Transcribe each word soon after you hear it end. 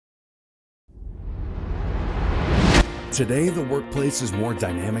Today, the workplace is more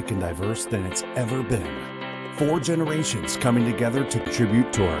dynamic and diverse than it's ever been. 4 generations coming together to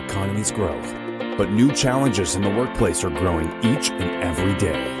contribute to our economy's growth. But new challenges in the workplace are growing each and every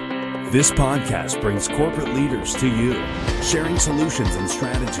day. This podcast brings corporate leaders to you, sharing solutions and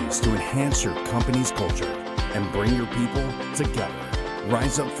strategies to enhance your company's culture and bring your people together.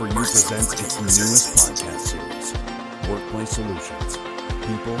 Rise Up For You presents its newest podcast series, Workplace Solutions.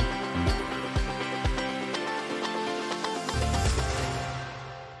 People matter.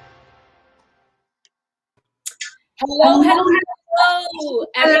 Hello,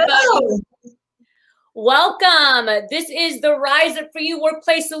 everybody. Welcome. This is the Rise Up For You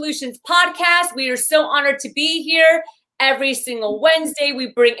Workplace Solutions podcast. We are so honored to be here. Every single Wednesday,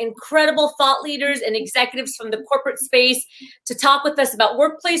 we bring incredible thought leaders and executives from the corporate space to talk with us about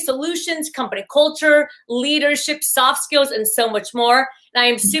workplace solutions, company culture, leadership, soft skills, and so much more. And I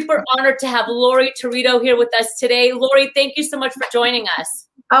am super honored to have Lori Torito here with us today. Lori, thank you so much for joining us.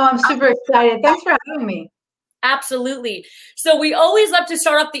 Oh, I'm super excited. Thanks for having me. Absolutely. So we always love to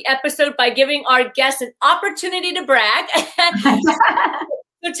start off the episode by giving our guests an opportunity to brag.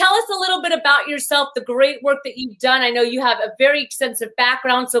 So tell us a little bit about yourself, the great work that you've done. I know you have a very extensive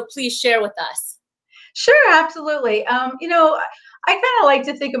background, so please share with us. Sure, absolutely. I kind of like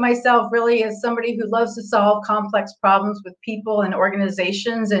to think of myself really as somebody who loves to solve complex problems with people and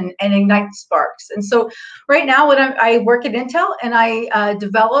organizations and ignite sparks. And so right now I work at Intel and I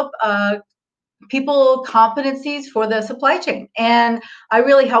develop people competencies for the supply chain. And I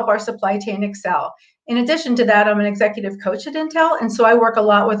really help our supply chain excel. In addition to that, I'm an executive coach at Intel. And so I work a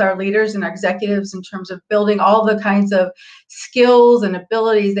lot with our leaders and our executives in terms of building all the kinds of skills and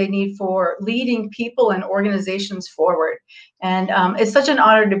abilities they need for leading people and organizations forward. And it's such an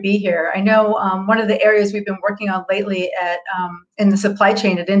honor to be here. I know one of the areas we've been working on lately in the supply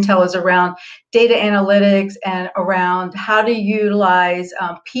chain at Intel is around data analytics and around how to utilize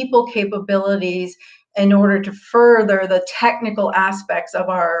people capabilities in order to further the technical aspects of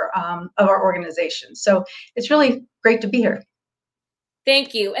our organization. So it's really great to be here.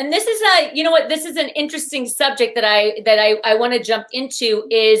 Thank you. And this is this is an interesting subject that I want to jump into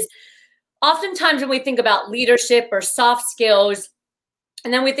is oftentimes when we think about leadership or soft skills,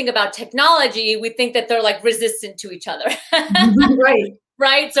 and then we think about technology, we think that they're like resistant to each other. Right.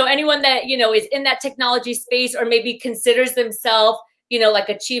 Right. So anyone that, is in that technology space or maybe considers themselves, like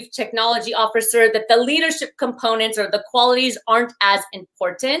a chief technology officer, that the leadership components or the qualities aren't as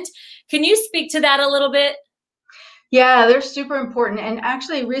important. Can you speak to that a little bit? Yeah, they're super important. And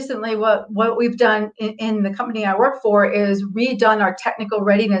actually recently what we've done in the company I work for is redone our technical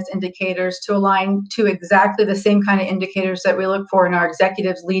readiness indicators to align to exactly the same kind of indicators that we look for in our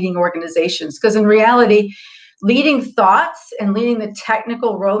executives leading organizations. Because in reality, leading thoughts and leading the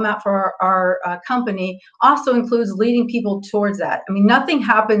technical roadmap for our company also includes leading people towards that. I mean, nothing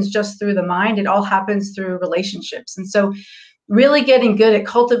happens just through the mind. It all happens through relationships. And so really getting good at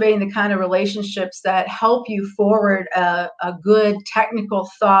cultivating the kind of relationships that help you forward a good technical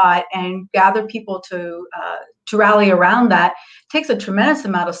thought and gather people to rally around that takes a tremendous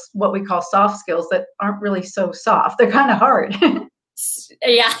amount of what we call soft skills that aren't really so soft. They're kind of hard.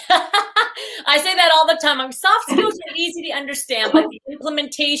 Yeah. I say that all the time. Soft skills are easy to understand, but the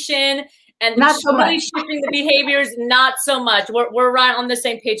implementation and not so really much. shifting the behaviors, not so much. We're right on the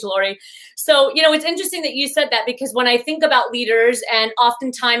same page, Lori. So, it's interesting that you said that because when I think about leaders and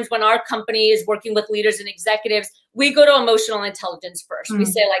oftentimes when our company is working with leaders and executives, we go to emotional intelligence first. We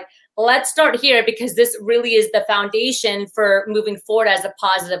say let's start here because this really is the foundation for moving forward as a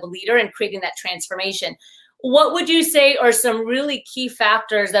positive leader and creating that transformation. What would you say are some really key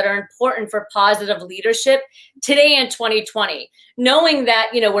factors that are important for positive leadership today in 2020? Knowing that,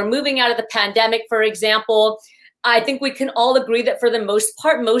 we're moving out of the pandemic, for example, I think we can all agree that for the most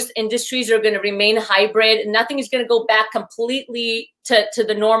part, most industries are going to remain hybrid. Nothing is going to go back completely to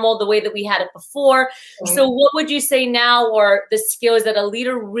the normal, the way that we had it before. Right. So what would you say now are the skills that a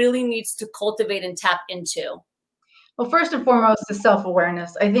leader really needs to cultivate and tap into? Well, first and foremost, the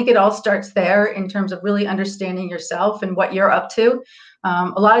self-awareness. I think it all starts there in terms of really understanding yourself and what you're up to.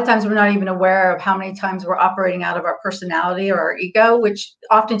 A lot of times we're not even aware of how many times we're operating out of our personality or our ego, which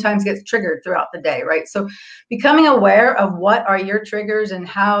oftentimes gets triggered throughout the day, right? So becoming aware of what are your triggers and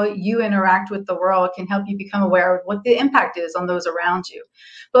how you interact with the world can help you become aware of what the impact is on those around you.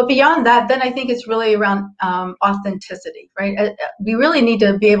 But beyond that, then I think it's really around authenticity, right? We really need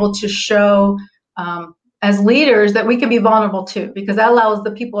to be able to show as leaders that we can be vulnerable too, because that allows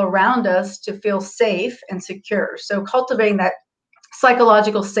the people around us to feel safe and secure. So cultivating that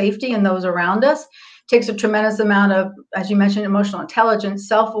psychological safety in those around us takes a tremendous amount of, as you mentioned, emotional intelligence,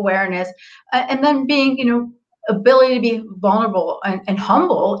 self-awareness, and then being, ability to be vulnerable and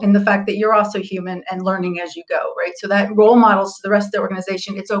humble in the fact that you're also human and learning as you go, right? So that role models to the rest of the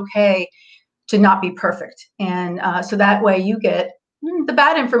organization, it's okay to not be perfect. And so that way you get the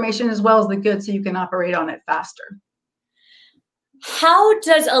bad information as well as the good, so you can operate on it faster. How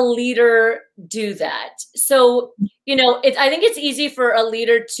does a leader do that? So, I think it's easy for a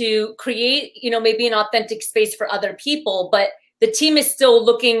leader to create, maybe an authentic space for other people, but the team is still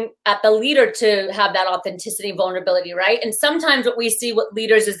looking at the leader to have that authenticity, vulnerability, right? And sometimes what we see with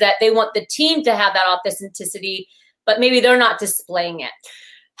leaders is that they want the team to have that authenticity, but maybe they're not displaying it.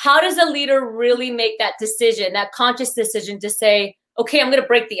 How does a leader really make that decision, that conscious decision to say, okay, I'm going to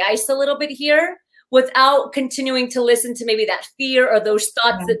break the ice a little bit here, without continuing to listen to maybe that fear or those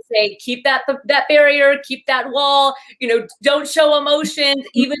thoughts that say, keep that barrier, keep that wall, don't show emotions,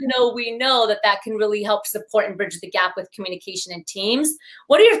 even though we know that can really help support and bridge the gap with communication and teams.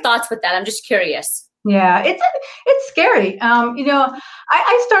 What are your thoughts with that? I'm just curious. Yeah, it's scary.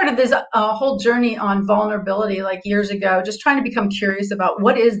 I started this whole journey on vulnerability like years ago, just trying to become curious about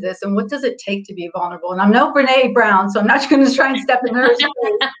what is this and what does it take to be vulnerable. And I'm no Brene Brown, so I'm not going to try and step in her space.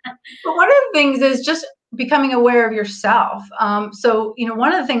 But one of the things is just becoming aware of yourself. So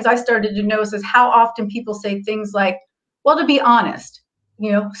one of the things I started to notice is how often people say things like, well, to be honest.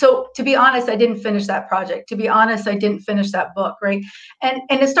 So to be honest, I didn't finish that project. To be honest, I didn't finish that book, right? And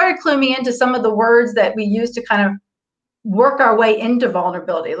it started cluing me into some of the words that we use to kind of work our way into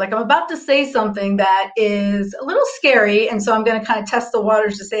vulnerability. Like, I'm about to say something that is a little scary, and so I'm going to kind of test the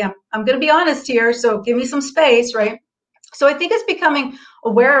waters to say, I'm going to be honest here, so give me some space, right? So I think it's becoming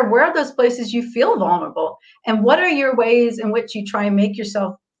aware of where are those places you feel vulnerable, and what are your ways in which you try and make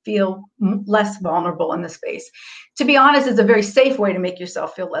yourself feel less vulnerable in the space. To be honest, it's a very safe way to make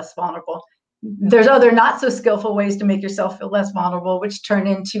yourself feel less vulnerable. There's other not so skillful ways to make yourself feel less vulnerable, which turn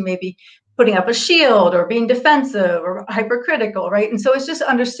into maybe putting up a shield or being defensive or hypercritical, right? And so it's just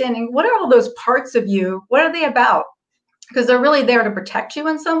understanding, what are all those parts of you? What are they about? Because they're really there to protect you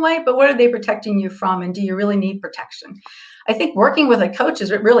in some way, but what are they protecting you from? And do you really need protection? I think working with a coach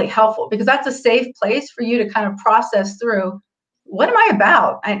is really helpful, because that's a safe place for you to kind of process through, what am I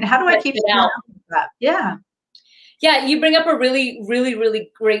about? And how do I keep that? Yeah. Yeah, you bring up a really, really,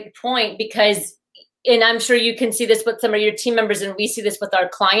 really great point, because, and I'm sure you can see this with some of your team members, and we see this with our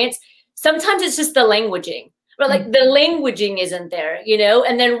clients. Sometimes it's just the languaging, but like the languaging isn't there,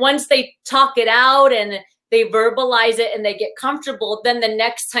 and then once they talk it out and they verbalize it and they get comfortable, then the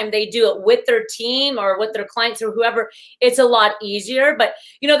next time they do it with their team or with their clients or whoever, it's a lot easier. But,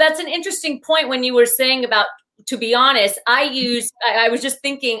 that's an interesting point when you were saying about, to be honest, I was just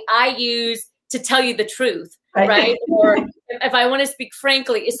thinking, I use to tell you the truth, right? Or if I want to speak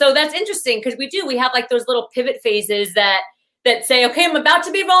frankly. So that's interesting, because we have like those little pivot phases that say, okay, I'm about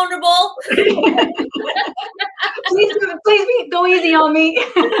to be vulnerable. please go easy on me.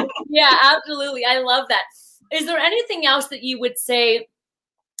 Yeah, absolutely. I love that. Is there anything else that you would say?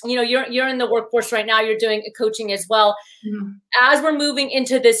 You're in the workforce right now, you're doing coaching as well. Mm-hmm. As we're moving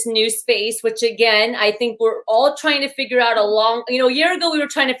into this new space, which again, I think we're all trying to figure out a year ago, we were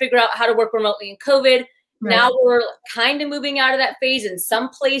trying to figure out how to work remotely in COVID. Right. Now we're kind of moving out of that phase in some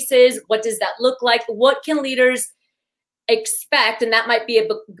places. What does that look like? What can leaders expect? And that might be a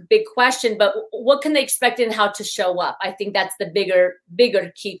big question, but what can they expect in how to show up? I think that's the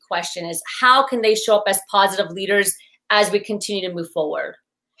bigger key question, is how can they show up as positive leaders as we continue to move forward?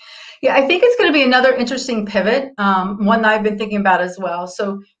 Yeah, I think it's going to be another interesting pivot, one that I've been thinking about as well.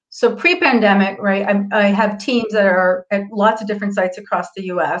 So pre-pandemic, right, I have teams that are at lots of different sites across the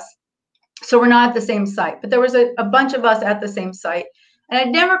U.S. So we're not at the same site, but there was a bunch of us at the same site. And I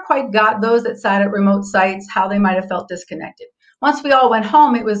never quite got those that sat at remote sites, how they might have felt disconnected. Once we all went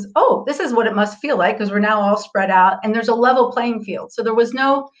home, it was, oh, this is what it must feel like, because we're now all spread out and there's a level playing field. So there was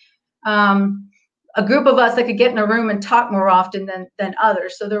no a group of us that could get in a room and talk more often than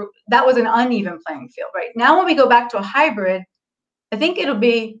others. So that was an uneven playing field, right? Now when we go back to a hybrid, I think it'll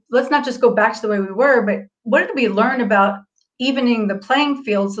be, let's not just go back to the way we were, but what did we learn about evening the playing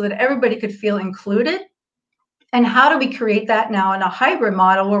field so that everybody could feel included? And how do we create that now in a hybrid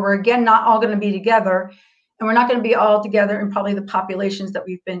model where we're, again, not all going to be together, and we're not going to be all together in probably the populations that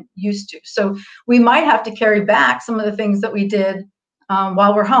we've been used to. So we might have to carry back some of the things that we did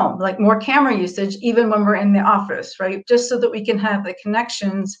while we're home, like more camera usage, even when we're in the office, right? Just so that we can have the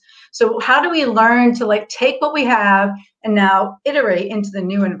connections. So how do we learn to take what we have and now iterate into the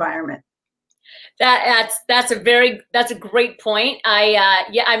new environment? That's a great point.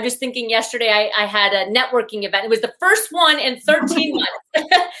 I'm just thinking yesterday I had a networking event. It was the first one in 13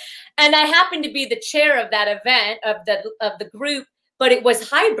 months. And I happened to be the chair of that event, of the group, but it was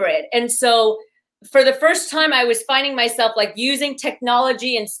hybrid. And so for the first time, I was finding myself like using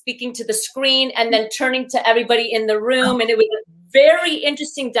technology and speaking to the screen and then turning to everybody in the room. And it was a very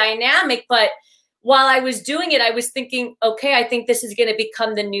interesting dynamic. But while I was doing it, I was thinking, okay, I think this is going to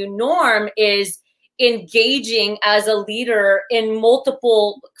become the new norm, is engaging as a leader in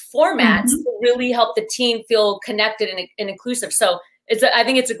multiple formats to really help the team feel connected and inclusive. So I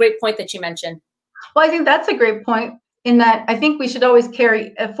think it's a great point that you mentioned. Well, I think that's a great point, in that I think we should always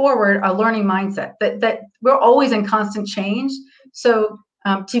carry forward a learning mindset, that we're always in constant change. So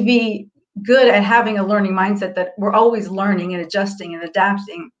to be good at having a learning mindset, that we're always learning and adjusting and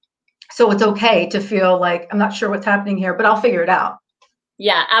adapting. So it's okay to feel like, I'm not sure what's happening here, but I'll figure it out.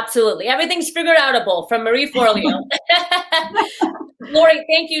 Yeah, absolutely. Everything's figured outable from Marie Forleo. Lori,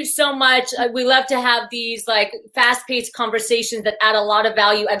 thank you so much. We love to have these like fast-paced conversations that add a lot of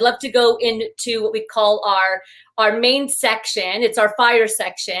value. I'd love to go into what we call our main section. It's our fire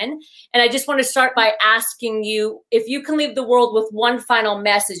section. And I just want to start by asking you, if you can leave the world with one final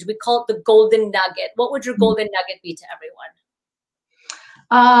message, we call it the golden nugget. What would your golden nugget be to everyone?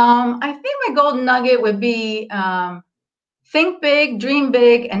 I think my golden nugget would be think big, dream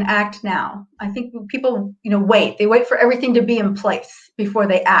big, and act now. I think people, wait. They wait for everything to be in place before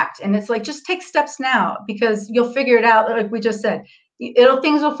they act. And it's like, just take steps now, because you'll figure it out. Like we just said,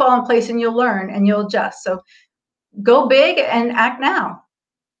 things will fall in place and you'll learn and you'll adjust. So go big and act now.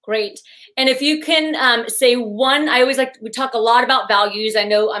 Great. And if you can say one, we talk a lot about values.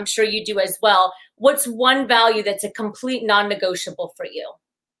 I'm sure you do as well. What's one value that's a complete non-negotiable for you?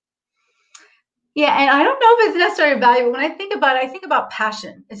 Yeah, and I don't know if it's necessarily a value, but when I think about it, I think about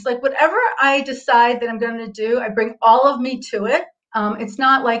passion. It's like whatever I decide that I'm going to do, I bring all of me to it. It's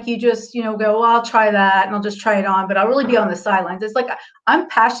not like you just, go, well, I'll try that and I'll just try it on, but I'll really be on the sidelines. It's like I'm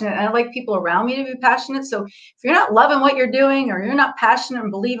passionate and I like people around me to be passionate. So if you're not loving what you're doing, or you're not passionate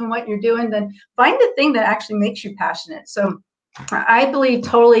and believe in what you're doing, then find the thing that actually makes you passionate. So I believe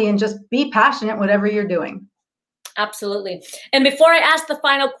totally in just be passionate, whatever you're doing. Absolutely. And before I ask the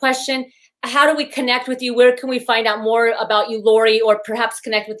final question, how do we connect with you? Where can we find out more about you, Lori, or perhaps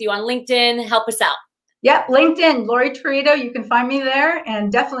connect with you on LinkedIn? Help us out. Yep, LinkedIn, Lori Torito. You can find me there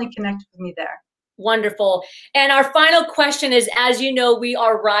and definitely connect with me there. Wonderful. And our final question is, as you know, we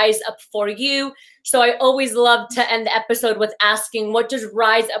are Rise Up for You. So I always love to end the episode with asking, what does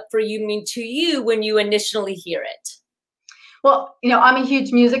Rise Up for You mean to you when you initially hear it? Well, I'm a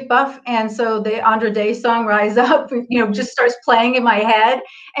huge music buff. And so the Andra Day song, Rise Up, just starts playing in my head.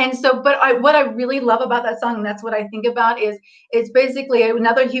 And so, what I really love about that song, and that's what I think about, is it's basically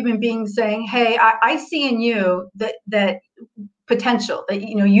another human being saying, hey, I see in you that potential, that,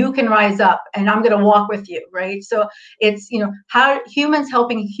 you can rise up and I'm going to walk with you. Right. So it's, how humans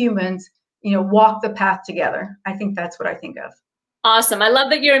helping humans, walk the path together. I think that's what I think of. Awesome. I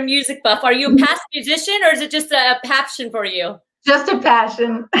love that you're a music buff. Are you a past musician, or is it just a passion for you? Just a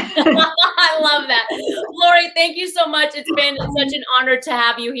passion. I love that. Lori, thank you so much. It's been such an honor to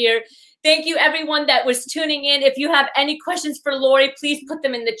have you here. Thank you, everyone that was tuning in. If you have any questions for Lori, please put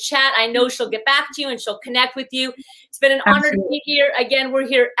them in the chat. I know she'll get back to you and she'll connect with you. It's been an honor to be here. Again, we're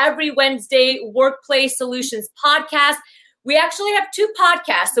here every Wednesday, Workplace Solutions Podcast. We actually have two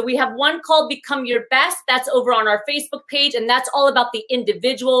podcasts. So we have one called Become Your Best. That's over on our Facebook page. And that's all about the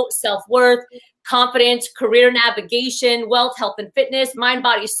individual, self-worth, confidence, career navigation, wealth, health and fitness, mind,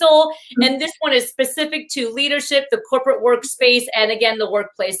 body, soul. And this one is specific to leadership, the corporate workspace, and again, the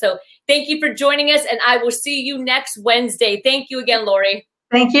workplace. So thank you for joining us. And I will see you next Wednesday. Thank you again, Lori.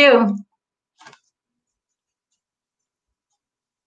 Thank you.